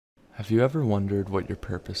Have you ever wondered what your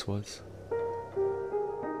purpose was?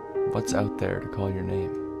 What's out there to call your name?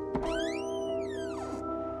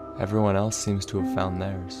 Everyone else seems to have found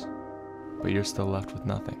theirs, but you're still left with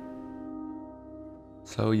nothing.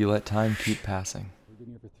 So you let time keep passing. We've been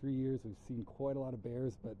here for 3 years. We've seen quite a lot of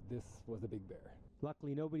bears, but this was a big bear.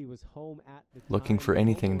 Luckily, nobody was home at the time. Looking for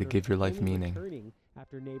anything to give your life meaning.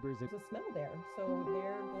 After neighbors There's a smell there, so they're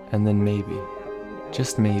going And then to maybe, take that food out.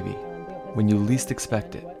 just maybe, They don't when you necessarily least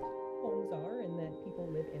expect it, understand what homes are and that people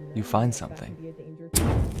live in them, you find and that something. can be a danger.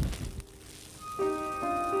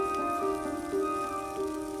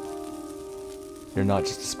 You're not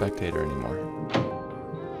just a spectator anymore.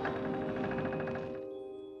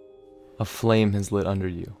 A flame has lit under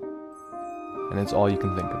you, and it's all you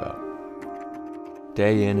can think about.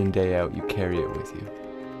 Day in and day out, you carry it with you.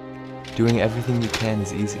 Doing everything you can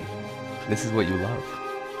is easy. This is what you love.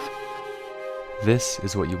 This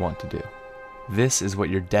is what you want to do. This is what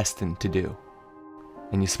you're destined to do.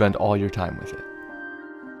 And you spend all your time with it.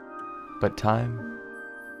 But time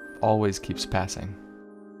always keeps passing.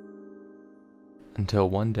 Until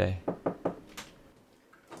one day.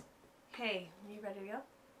 Hey, are you ready to go?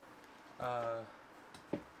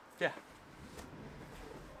 Yeah.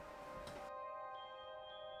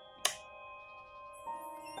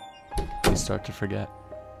 You start to forget.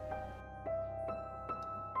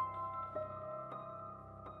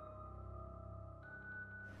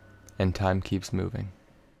 And time keeps moving.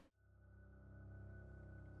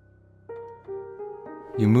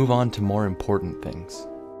 You move on to more important things.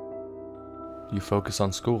 You focus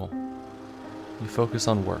on school. You focus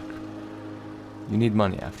on work. You need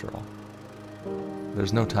money after all.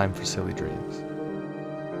 There's no time for silly dreams.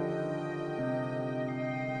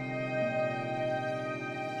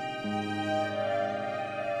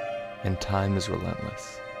 And time is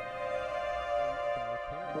relentless.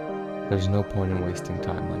 There's no point in wasting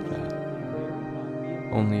time like that.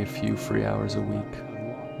 Only a few free hours a week.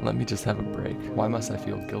 Let me just have a break. Why must I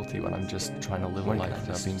feel guilty when I'm just trying to live a life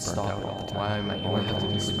without being burnt out all the time? Why am I only have to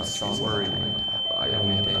do is stop worrying? I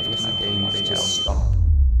only have to listen to games, just stop.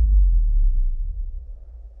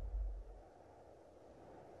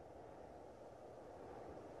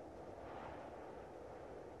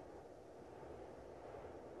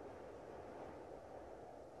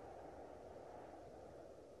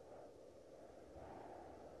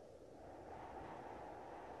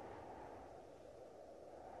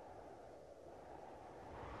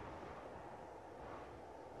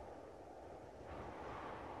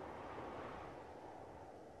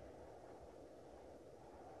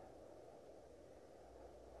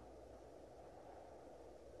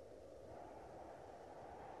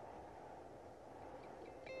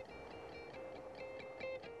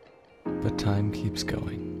 But time keeps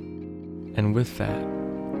going. And with that,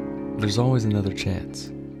 there's always another chance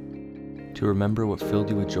to remember what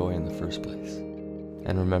filled you with joy in the first place,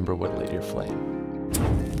 and remember what lit your flame.